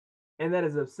and that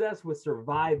is obsessed with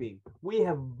surviving. We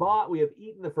have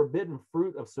eaten the forbidden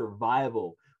fruit of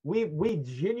survival. We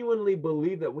genuinely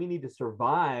believe that we need to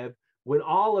survive when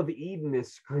all of Eden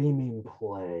is screaming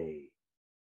play.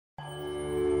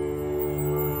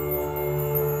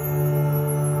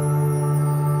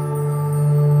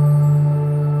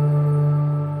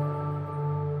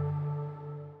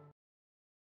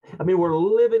 I mean,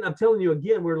 I'm telling you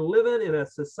again, we're living in a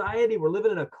society, we're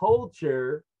living in a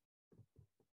culture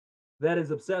that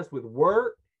is obsessed with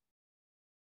work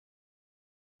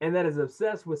and that is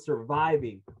obsessed with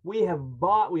surviving. We have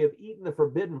eaten the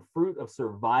forbidden fruit of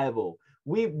survival.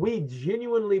 We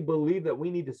genuinely believe that we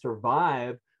need to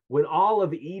survive when all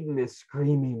of Eden is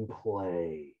screaming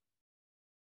play.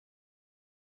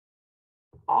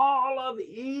 All of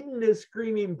Eden is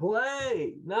screaming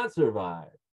play, not survive.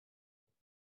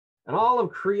 And all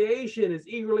of creation is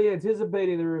eagerly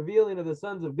anticipating the revealing of the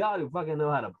sons of God who fucking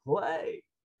know how to play.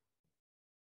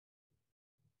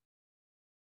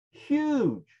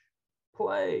 Huge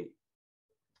play.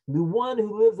 The one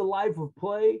who lives a life of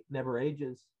play never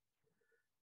ages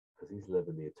because he's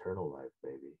living the eternal life,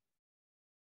 baby.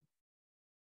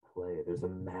 Play. There's a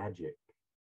magic.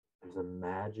 There's a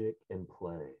magic in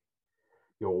play.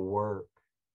 Your work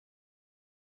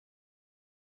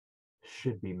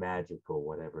should be magical,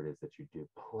 whatever it is that you do.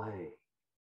 Play.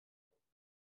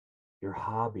 Your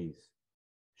hobbies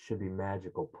should be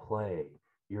magical. Play.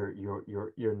 Your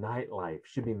nightlife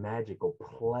should be magical.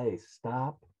 Play.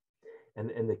 Stop. And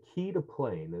the key to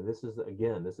playing, and this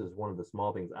is one of the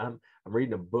small things. I'm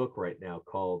reading a book right now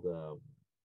called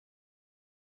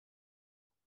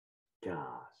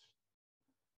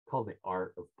called The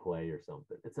Art of Play or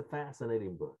something. It's a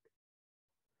fascinating book.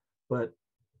 But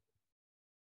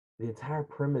the entire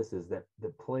premise is that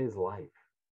play is life.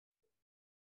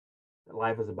 That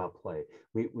life is about play.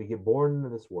 We get born into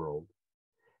this world,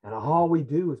 and all we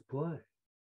do is play.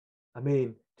 I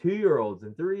mean, 2-year-olds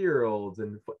and 3-year-olds,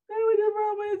 and we do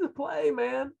ways to play,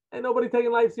 man. Ain't nobody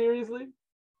taking life seriously.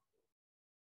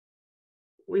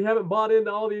 We haven't bought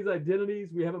into all these identities.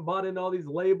 We haven't bought into all these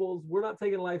labels. We're not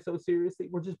taking life so seriously.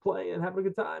 We're just playing, having a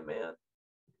good time, man.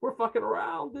 We're fucking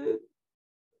around, dude.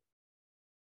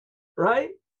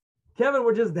 Right? Kevin,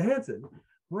 we're just dancing.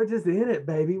 We're just in it,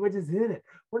 baby. We're just in it.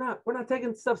 We're not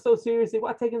taking stuff so seriously.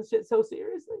 Why taking shit so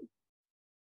seriously?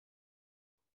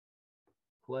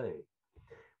 Play.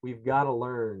 We've got to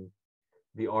learn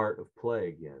the art of play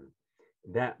again.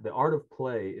 That the art of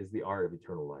play is the art of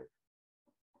eternal life.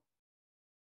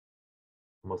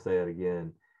 I'm gonna say that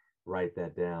again. Write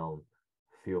that down.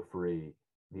 Feel free.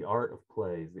 The art of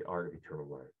play is the art of eternal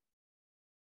life.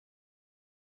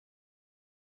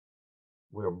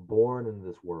 We're born in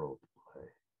this world to play.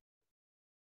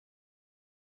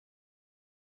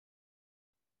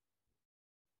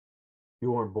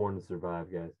 You weren't born to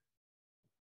survive, guys.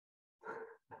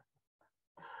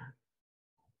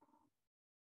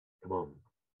 Come on.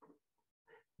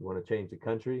 You want to change the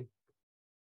country?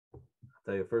 I'll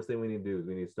tell you, the first thing we need to do is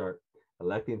we need to start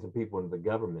electing some people into the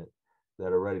government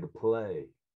that are ready to play.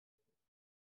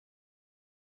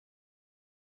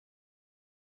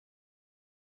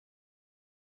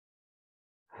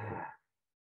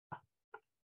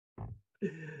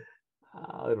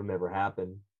 It'll never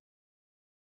happen.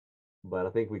 But I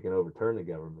think we can overturn the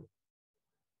government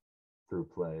through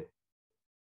play.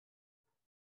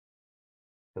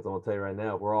 Because I'm going to tell you right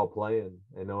now, if we're all playing,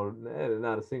 and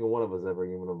not a single one of us ever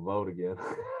even going to vote again.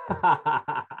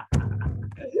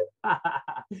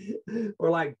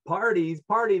 We're like, party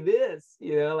this,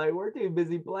 like we're too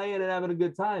busy playing and having a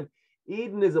good time.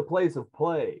 Eden is a place of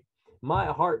play. My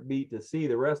heartbeat to see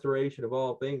the restoration of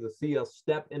all things, to see us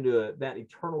step into that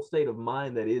eternal state of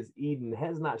mind that is Eden,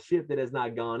 has not shifted, has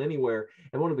not gone anywhere.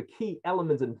 And one of the key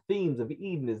elements and themes of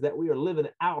Eden is that we are living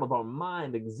out of our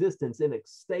mind existence in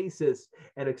ecstasis.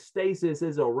 And ecstasis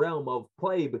is a realm of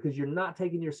play because you're not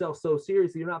taking yourself so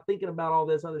seriously. You're not thinking about all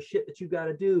this other shit that you got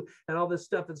to do and all this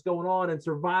stuff that's going on and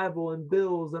survival and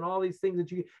bills and all these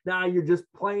things now you're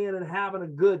just playing and having a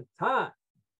good time.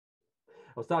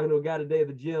 I was talking to a guy today at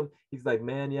the gym. He's like,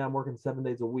 man, yeah, I'm working 7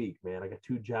 days a week, man. I got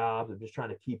 2 jobs. I'm just trying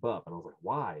to keep up. And I was like,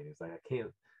 why? And he's like, I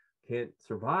can't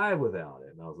survive without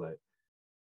it. And I was like,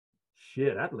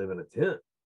 shit, I'd live in a tent.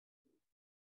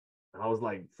 And I was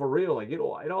like, for real, like it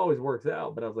always works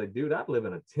out. But I was like, dude, I'd live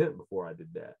in a tent before I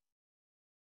did that.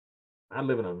 I'd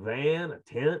live in a van, a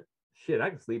tent. Shit, I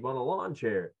could sleep on a lawn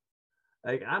chair.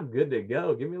 Like, I'm good to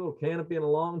go. Give me a little canopy and a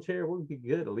lawn chair. We'll be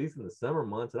good, at least in the summer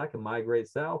months, and I can migrate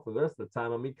south for the rest of the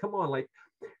time. I mean, come on, like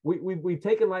we've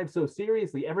taken life so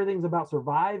seriously. Everything's about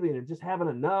surviving and just having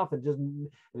enough and just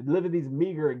living these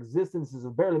meager existences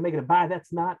of barely making it by.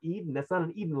 That's not Eden. That's not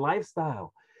an Eden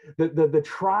lifestyle. The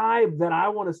tribe that I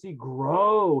want to see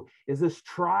grow is this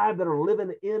tribe that are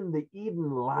living in the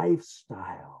Eden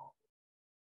lifestyle.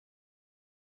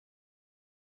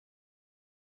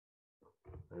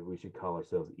 Maybe we should call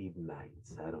ourselves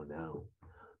Edenites. I don't know.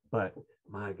 But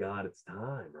my God, it's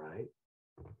time, right?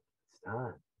 It's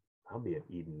time. I'll be an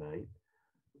Edenite.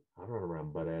 I run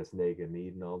around butt ass naked and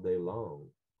Eden all day long.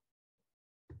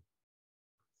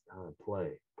 It's time to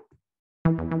play.